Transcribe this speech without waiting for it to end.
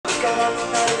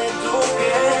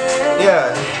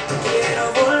Yeah.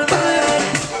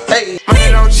 Hey.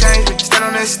 Money don't change me, stand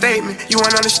on that statement. You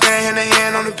won't understand, hand to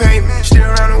hand on the pavement. Still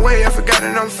around the way, I forgot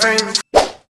that I'm famous.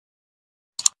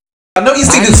 I know you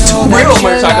see this TWill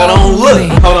merch I got on.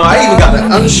 Look, hold on, I even got an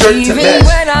unshirt to match.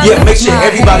 Yeah, make sure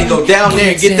everybody go down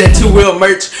there and get that TWill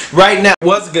merch right now.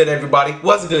 What's good, everybody?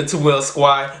 What's good, TWill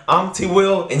squad? I'm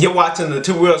TWill, and you're watching the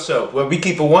TWill show, where we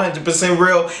keep it 100%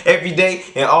 real every day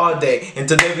and all day. And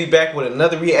today we back with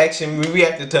another reaction. We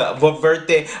reacted to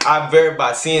Volverte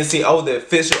by CNCO, the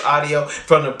official audio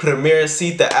from the Primera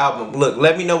Cita album. Look,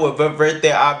 let me know what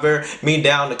Volverte mean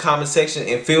down in the comment section,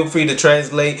 and feel free to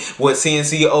translate what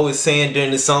CNCO is saying during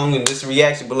the song and this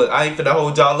reaction. But look, I ain't finna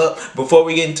hold y'all up. Before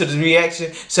we get into the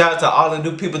reaction, shout out to all the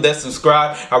new people that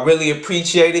subscribe. I really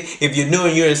appreciate it. If you're new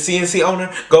and you're a CNC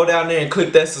owner, go down there and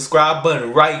click that subscribe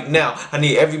button right now. I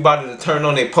need everybody to turn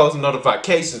on their post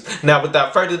notifications. Now,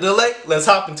 without further delay, let's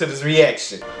hop into this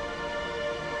reaction.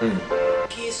 Ooh.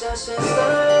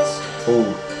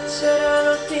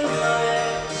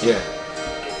 Yeah.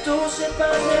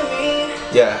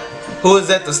 Yeah. Who is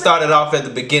that that started off at the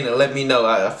beginning? Let me know.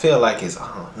 I feel like it's,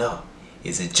 I don't know.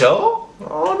 Is it Joe? I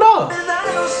don't know.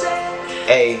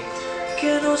 Hey.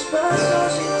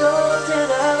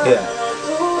 Yeah.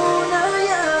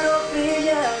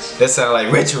 That sound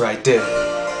like Richard right there.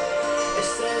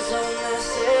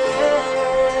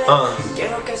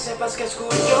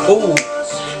 Ooh.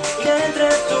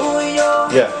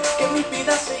 Yeah.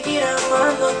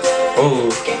 Ooh.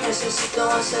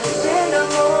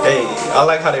 Hey, I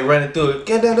like how they run it through it.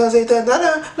 I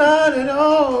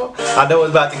know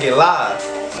it's about to get live.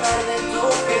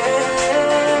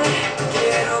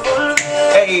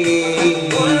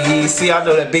 Hey, see, I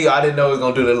know that beat. I didn't know it was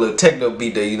gonna do that little techno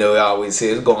beat that I always say.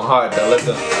 It's going hard though. Let's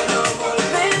go.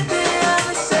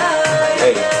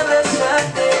 Hey.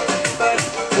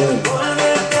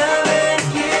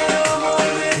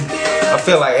 I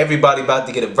feel like everybody about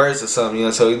to get a verse or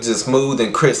something, so it's just smooth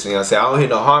and crisp, I don't hear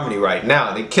no harmony right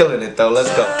now. They're killing it though. Let's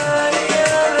go.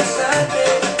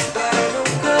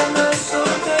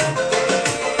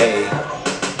 Hey.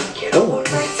 Ooh.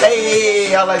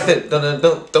 Hey, I like that. Dun, dun,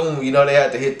 dun, dun. They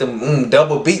had to hit them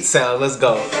double beat sound. Let's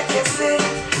go.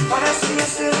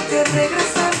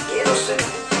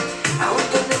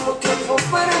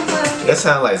 That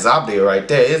sounds like Zabdia right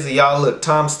there. Izzy, y'all look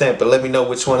timestamp, but let me know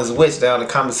which one is which down in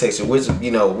the comment section. Which one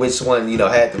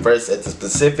had the verse at the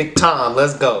specific time.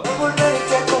 Let's go.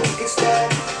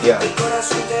 Yeah.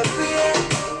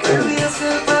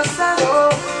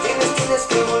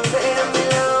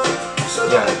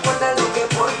 Yeah.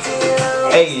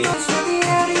 Hey.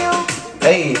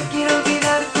 Hey.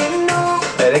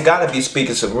 They gotta be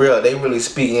speaking some real. They really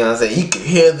speaking, You can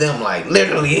hear them, like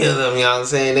literally hear them,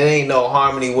 There ain't no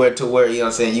harmony word to word,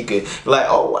 You could like,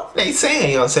 oh, what they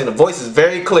saying, The voice is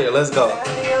very clear. Let's go.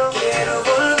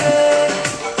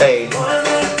 Hey.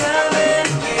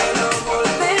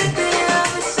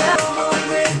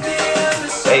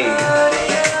 Hey.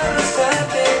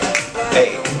 Hey.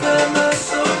 Hey.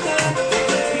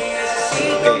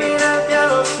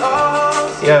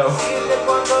 Yo.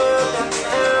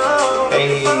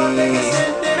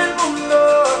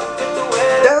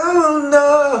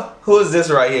 Who is this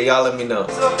right here? Y'all let me know.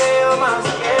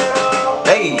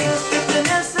 Hey.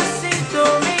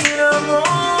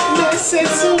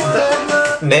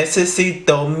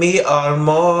 Necesito mi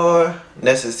amor.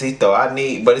 Necesito. I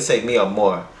need, but it say mi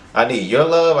amor. I need your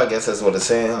love. I guess that's what it's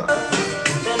saying, huh?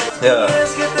 Yeah.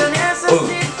 Ooh.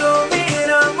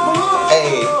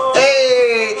 Hey.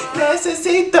 Hey.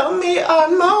 Necesito mi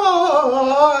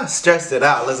amor. Stressed it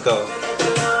out. Let's go.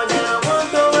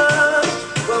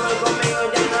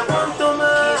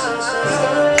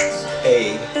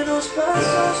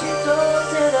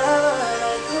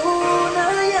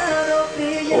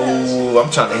 Ooh, I'm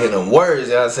trying to hit them words,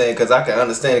 because I can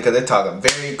understand it, because they're talking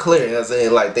very clear,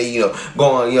 like they,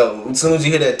 going, as soon as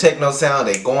you hear that techno sound,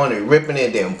 they going and ripping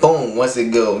it, then boom, once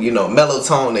it go, mellow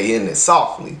tone, they hitting it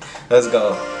softly. Let's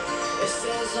go.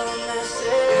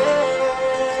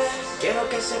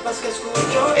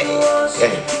 Hey,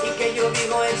 hey.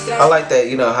 I like that,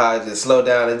 how it just slow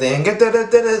down and then get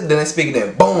then they speaking,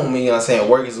 then boom,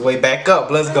 work his way back up.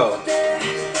 Let's go.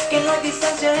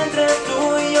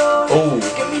 Ooh.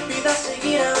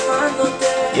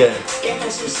 Yeah.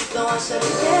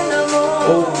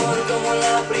 Ooh.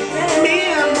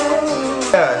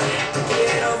 Yeah.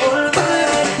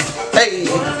 Hey.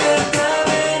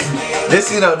 This,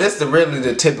 this is really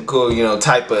the typical,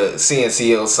 type of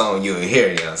CNCO song you'll hear,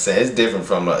 you know what I'm saying? It's different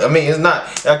from, I mean, it's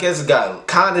not, I guess it's got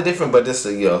kind of different, but this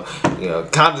is,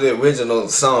 kind of the original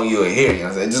song you'll hear, you know what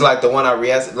I'm saying? Just like the one I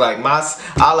reacted, like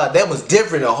that was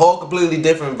different, a whole completely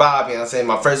different vibe, you know what I'm saying?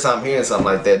 My first time hearing something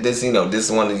like that. This, this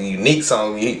is one of the unique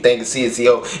songs. When you think of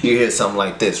CNCO, you hear something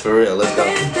like this, for real. Let's go.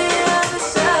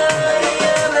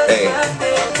 Hey.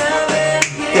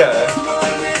 Yeah.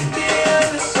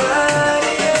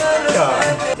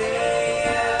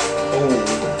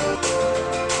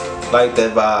 Like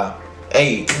that vibe.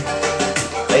 Hey.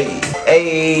 Hey.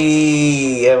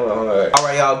 Hey.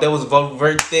 Alright, y'all, that was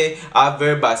Volverte,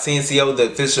 Volverte by CNCO,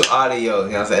 the official audio.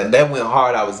 You know what I'm saying? That went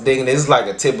hard. I was digging it. It's like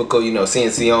a typical,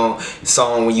 CNCO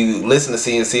song. When you listen to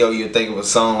CNCO, you think of a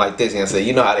song like this. You know what I'm saying?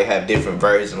 You know how they have different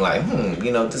versions. Like,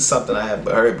 this is something I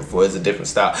haven't heard before. It's a different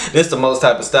style. This is the most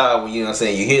type of style when, you know what I'm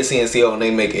saying, you hear CNCO and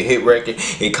they make a hit record,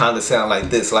 it kind of sound like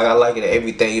this. Like, I like it,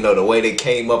 everything, the way they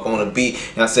came up on the beat.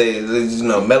 And I said,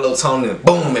 mellow tone and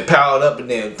boom, it powered up and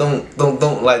then boom, boom,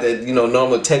 boom, like that,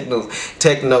 normal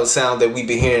techno sound that we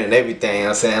be hearing and everything. You know what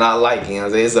I'm saying? I like it. You know what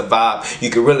I'm saying? It's a vibe. You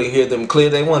can really hear them clear.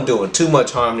 They weren't doing too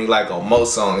much harmony like on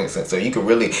most songs, so you can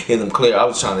really hear them clear. I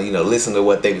was trying to, listen to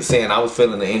what they were saying. I was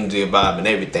feeling the energy vibe and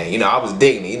everything. I was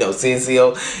digging it.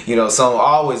 CNCO, song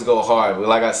always go hard. But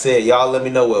like I said, y'all let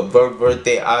me know what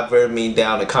Volverte, Volverte mean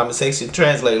down in the comment section.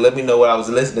 Translate. Let me know what I was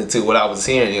listening to, what I was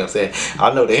hearing. You know what I'm saying?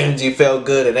 I know the energy felt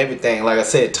good and everything. Like I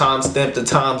said, time stamped the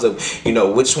times of,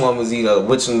 which one was,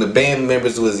 which one the band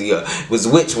members was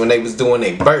which when they was doing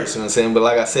a verse. You know what I'm saying? But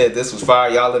like I said, this was fire.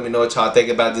 Y'all let me know what y'all think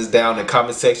about this down in the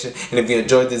comment section. And if you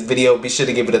enjoyed this video, be sure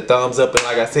to give it a thumbs up. And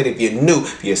like I said, if you're new,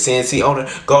 if you're a CNC owner,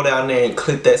 go down there and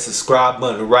click that subscribe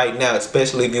button right now.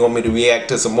 Especially if you want me to react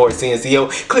to some more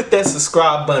CNCO, click that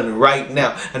subscribe button right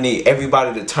now. I need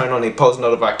everybody to turn on their post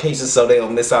notifications so they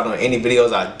don't miss out on any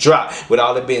videos I drop. With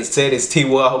all that being said, it's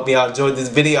TWill. I hope y'all enjoyed this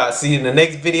video. I'll see you in the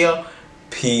next video.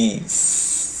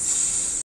 Peace.